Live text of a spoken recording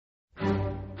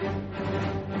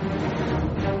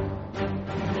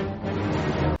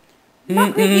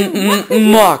MOC review, MOC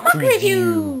review, MOC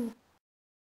review.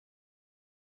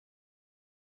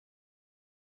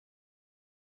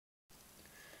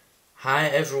 Hi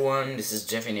everyone, this is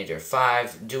Jefinator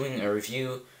 5 doing a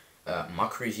review,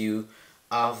 mock review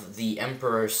of the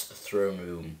Emperor's Throne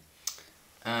Room.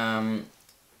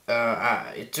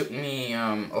 It took me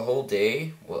a whole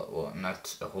day, well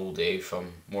not a whole day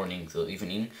from morning till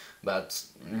evening, but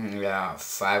yeah,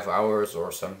 5 hours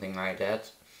or something like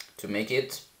that to make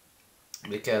it,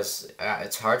 because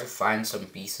it's hard to find some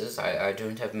pieces. I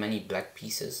don't have many black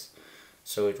pieces,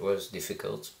 so it was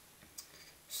difficult.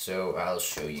 So I'll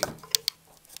show you.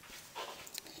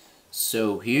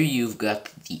 So here you've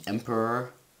got the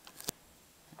Emperor.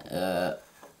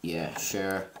 Yeah,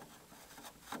 sure.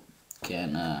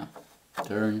 Can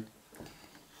turn.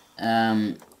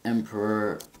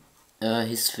 Emperor.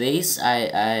 His face,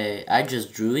 I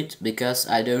just drew it because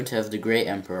I don't have the gray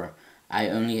Emperor. I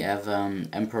only have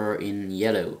Emperor in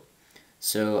yellow.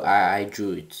 So I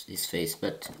drew it, his face,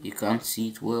 but you can't see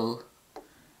it well.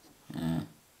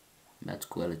 Bad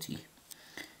quality.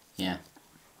 Yeah.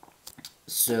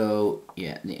 So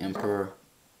yeah, the Emperor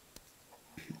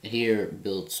here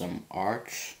built some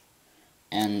arch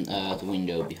and the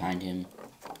window behind him.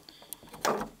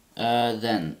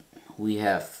 Then we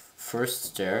have first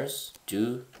stairs,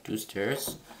 two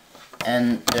stairs,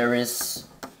 and there is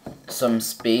some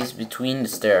space between the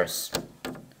stairs,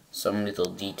 some little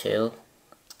detail.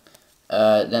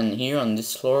 Then here on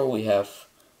this floor we have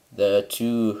the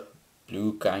two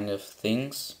blue kind of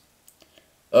things.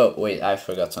 Oh wait, I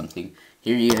forgot something.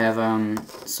 Here you have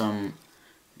some,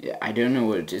 yeah, I don't know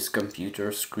what it is,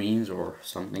 computer screens or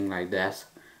something like that.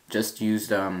 Just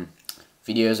used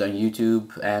videos on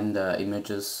YouTube and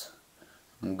images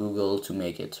on Google to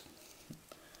make it.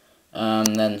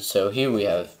 Then so here we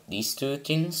have these two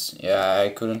things. Yeah, I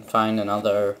couldn't find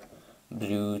another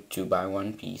blue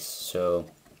 2x1 piece, so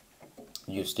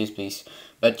use this piece.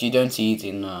 But you don't see it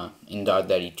in Darth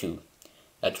Daddy 2.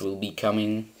 That will be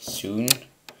coming soon.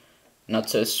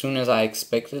 Not as soon as I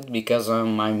expected, because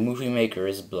my movie maker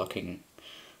is blocking.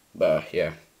 But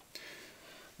yeah.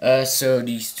 So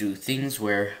these two things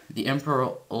where the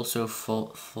Emperor also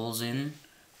falls in.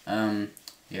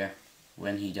 Yeah,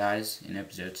 when he dies in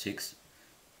episode 6.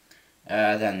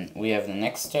 Then we have the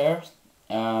next stair.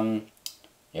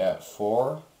 Yeah,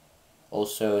 4.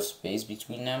 Also space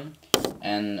between them.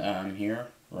 And here,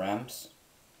 ramps.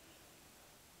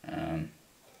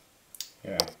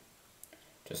 Yeah.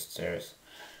 Just stairs.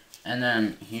 And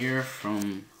then here,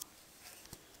 from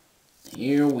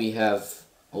here we have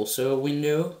also a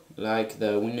window, like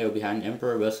the window behind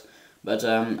Emperor, but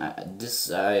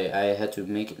this I had to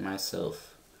make it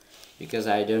myself because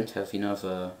I don't have enough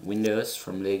windows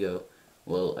from Lego.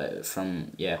 Well,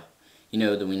 from, yeah, you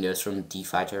know, the windows from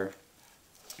Jefinator.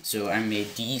 So I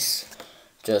made these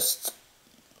just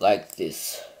like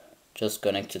this, just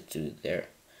connected to there,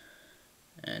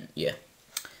 and yeah.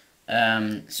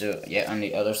 So yeah, on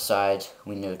the other side,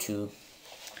 window 2.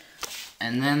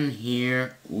 And then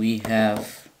here we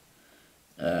have,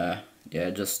 yeah,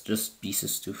 just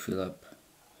pieces to fill up,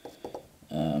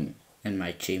 and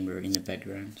my chamber in the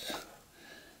background.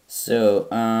 So,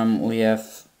 we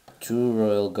have 2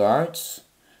 royal guards.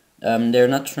 They're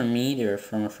not from me, they're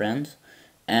from a friend.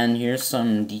 And here's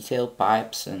some detail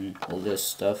pipes and all this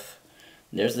stuff.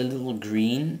 There's a little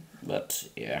green, but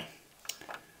yeah,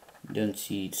 don't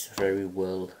see it very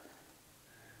well.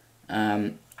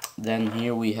 Then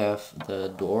here we have the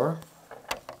door.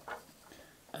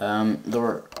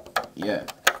 Yeah,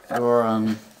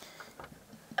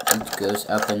 it goes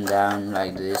up and down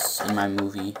like this in my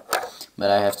movie,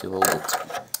 but I have to hold it.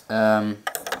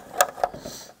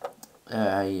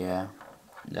 Yeah,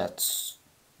 that's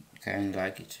kind of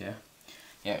like it. Yeah,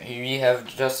 yeah. Here you have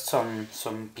just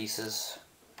some pieces,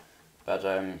 but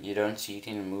you don't see it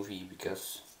in the movie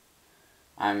because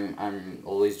I'm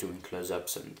always doing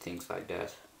close-ups and things like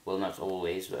that. Well, not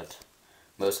always, but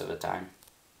most of the time.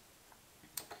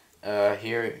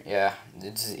 Here, yeah,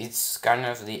 it's kind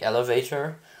of the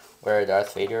elevator where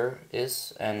Darth Vader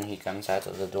is, and he comes out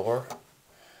of the door.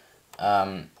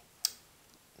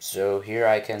 So here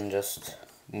I can just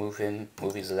move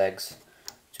his legs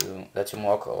to let him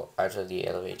walk out of the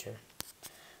elevator.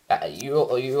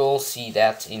 You all see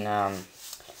that in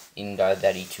Darth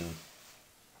Daddy 2.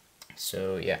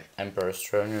 So yeah, Emperor's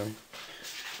Throne Room.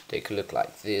 Take a look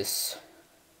like this.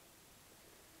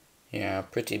 Yeah,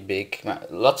 pretty big.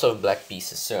 Lots of black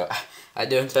pieces. So I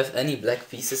don't have any black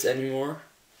pieces anymore.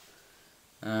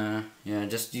 Yeah,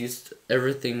 just used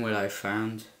everything what I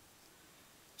found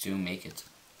to make it.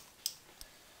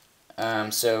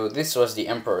 So this was the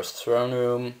Emperor's Throne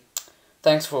Room.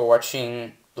 Thanks for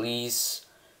watching. Please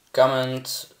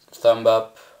comment, thumb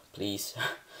up, please.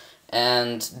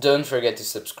 And don't forget to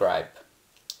subscribe.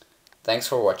 Thanks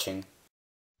for watching.